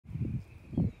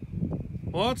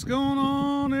What's going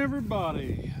on,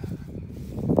 everybody?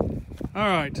 All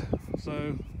right,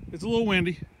 so it's a little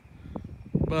windy,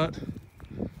 but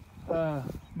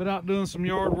been out doing some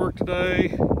yard work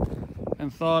today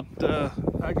and thought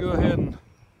I'd go ahead and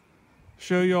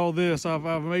show you all this. I've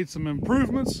made some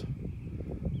improvements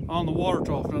on the water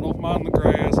trough. Now, don't mind the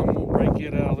grass. I'm gonna break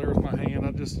it out of there with my hand.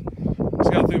 I just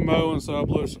got through mowing, so I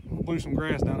blew some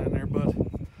grass down in there, but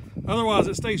otherwise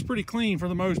it stays pretty clean for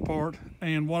the most part,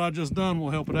 and what I just done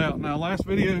will help it out. Now, last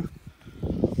video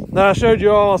that I showed you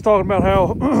all, I was talking about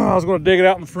how I was going to dig it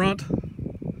out in the front.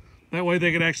 That way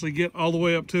they could actually get all the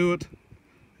way up to it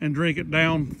and drink it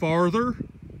down farther.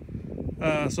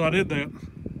 So I did that.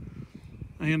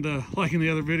 And like in the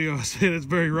other video, I said it's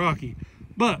very rocky.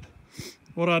 But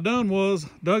what I done was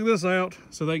dug this out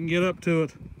so they can get up to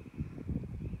it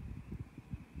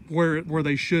where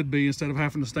they should be, instead of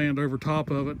having to stand over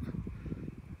top of it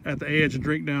at the edge and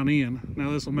drink down in. Now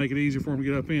this will make it easier for them to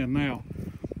get up in. Now,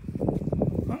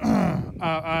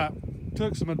 I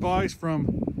took some advice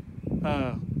from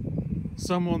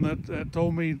someone that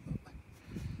told me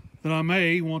that I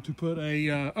may want to put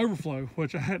a overflow,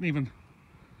 which I hadn't even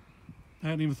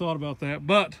thought about that,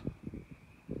 but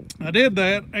I did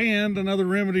that. And another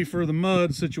remedy for the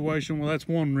mud situation, well, that's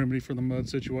one remedy for the mud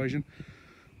situation,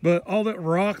 but all that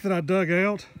rock that I dug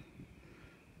out,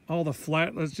 all the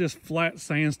flat, that's just flat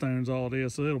sandstones, all it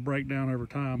is, so it'll break down over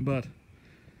time. But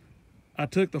I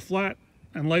took the flat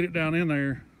and laid it down in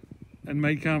there and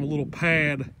made kind of a little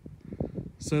pad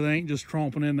so they ain't just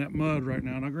tromping in that mud right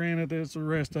now. Now granted, the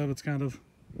rest of it's kind of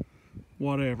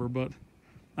whatever, but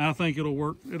I think it'll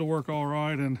work all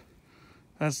right, and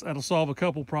that'll solve a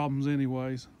couple problems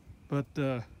anyways. But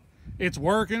it's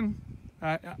working.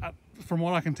 From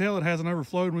what I can tell, it hasn't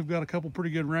overflowed, and we've got a couple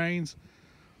pretty good rains.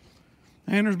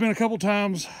 And there's been a couple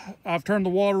times I've turned the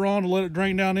water on to let it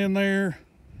drain down in there,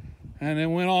 and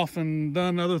then went off and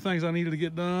done other things I needed to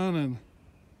get done, and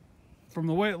from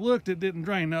the way it looked, it didn't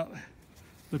drain. Now,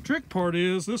 the trick part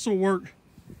is this will work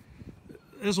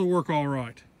all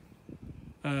right.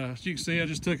 As you can see, I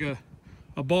just took a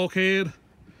bulkhead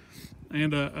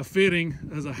and a fitting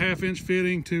as a 1/2 inch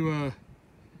fitting to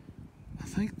I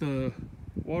think the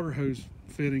water hose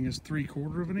fitting is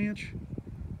 3/4 of an inch.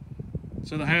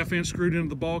 So the 1/2 inch screwed into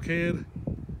the bulkhead,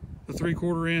 the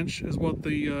 3/4 inch is what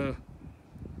the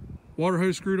water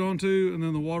hose screwed onto, and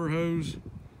then the water hose,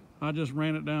 I just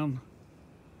ran it down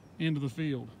into the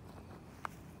field.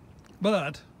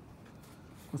 But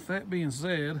with that being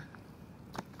said,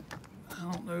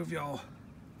 I don't know if y'all,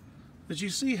 did you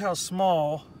see how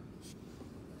small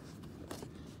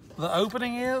the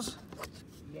opening is?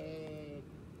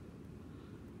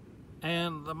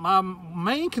 And my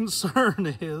main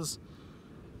concern is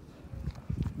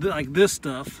like this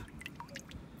stuff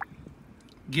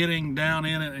getting down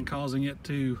in it and causing it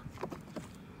to,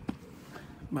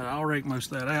 but I'll rake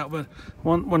most of that out. But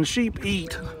when sheep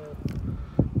eat,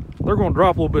 they're going to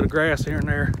drop a little bit of grass here and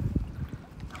there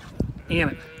in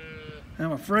it.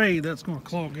 I'm afraid that's going to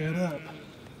clog that up.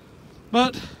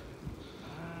 But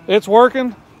it's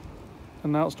working,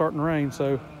 and now it's starting to rain, so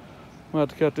I'm going to have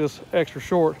to cut this extra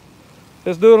short.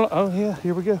 Let's do it. Oh yeah,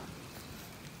 here we go.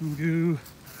 Go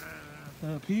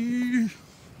up here.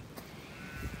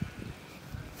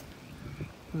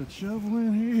 Put a shovel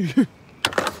in here.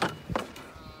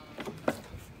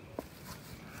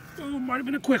 Oh, might have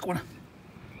been a quick one.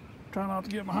 Try not to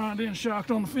get my hind end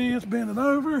shocked on the fence, bend it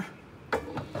over.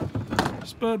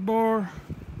 Spud bar.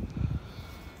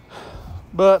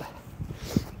 But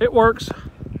it works.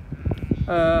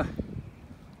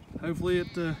 Hopefully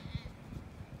it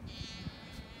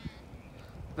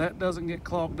that doesn't get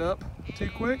clogged up too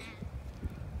quick,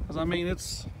 because I mean I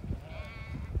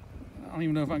don't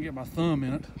even know if I can get my thumb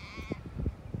in it.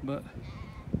 But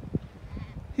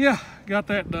yeah, got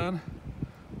that done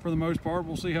for the most part.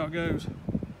 We'll see how it goes.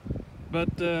 But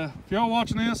if y'all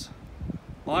watching this,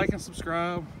 like and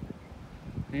subscribe.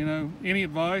 You know, any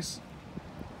advice,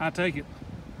 I take it.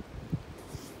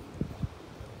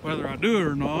 Whether I do it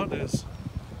or not is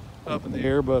up in the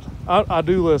air, but I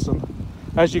do listen.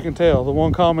 As you can tell, the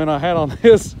one comment I had on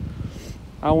this,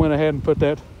 I went ahead and put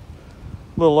that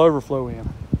little overflow in.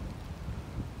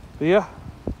 But yeah,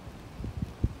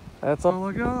 that's all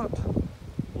I got.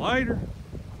 Later.